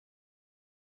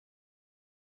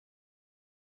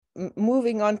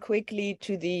moving on quickly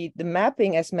to the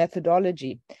mapping as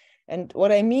methodology. And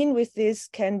what I mean with this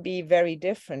can be very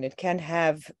different. It can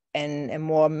have a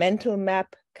more mental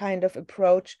map kind of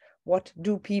approach. What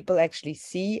do people actually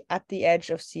see at the edge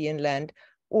of sea and land?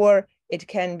 Or it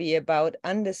can be about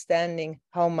understanding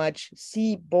how much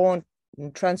seaborne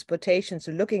transportation,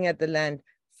 so looking at the land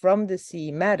from the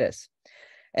sea, matters.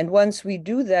 And once we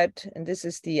do that, and this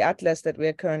is the atlas that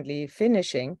we're currently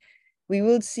finishing, we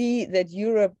will see that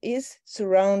Europe is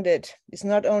surrounded, it's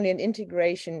not only an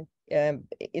integration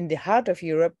in the heart of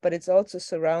Europe, but it's also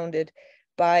surrounded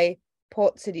by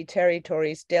port city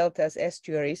territories, deltas,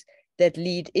 estuaries that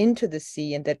lead into the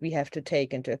sea and that we have to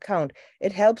take into account.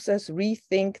 It helps us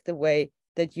rethink the way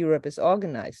that Europe is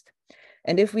organized.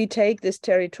 And if we take this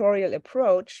territorial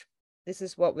approach, this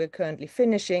is what we're currently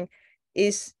finishing,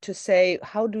 is to say,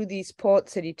 how do these port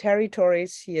city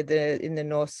territories here in the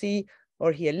North Sea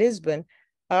or here Lisbon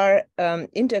are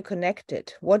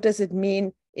interconnected? What does it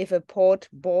mean if a port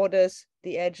borders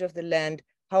the edge of the land?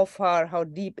 How far, how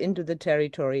deep into the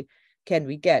territory can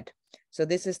we get? So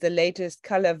this is the latest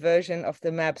color version of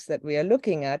the maps that we are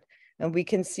looking at. And we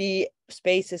can see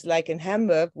spaces like in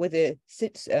Hamburg with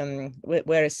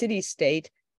where a city state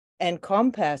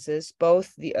encompasses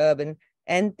both the urban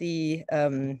and the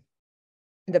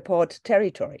port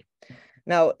territory.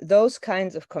 Now, those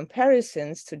kinds of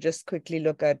comparisons, to just quickly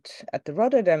look at the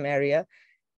Rotterdam area,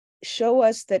 show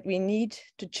us that we need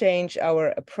to change our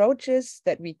approaches,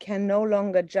 that we can no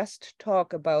longer just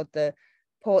talk about the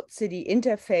port city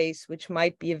interface, which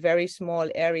might be a very small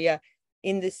area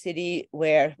in the city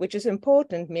which is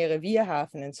important,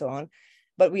 Meerewierhafen and so on.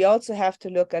 But we also have to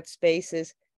look at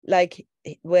spaces like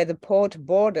where the port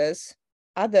borders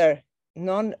other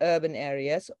non-urban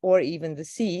areas or even the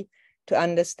sea, to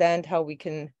understand how we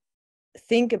can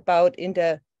think about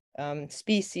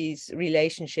inter-species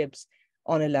relationships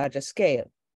on a larger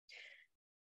scale.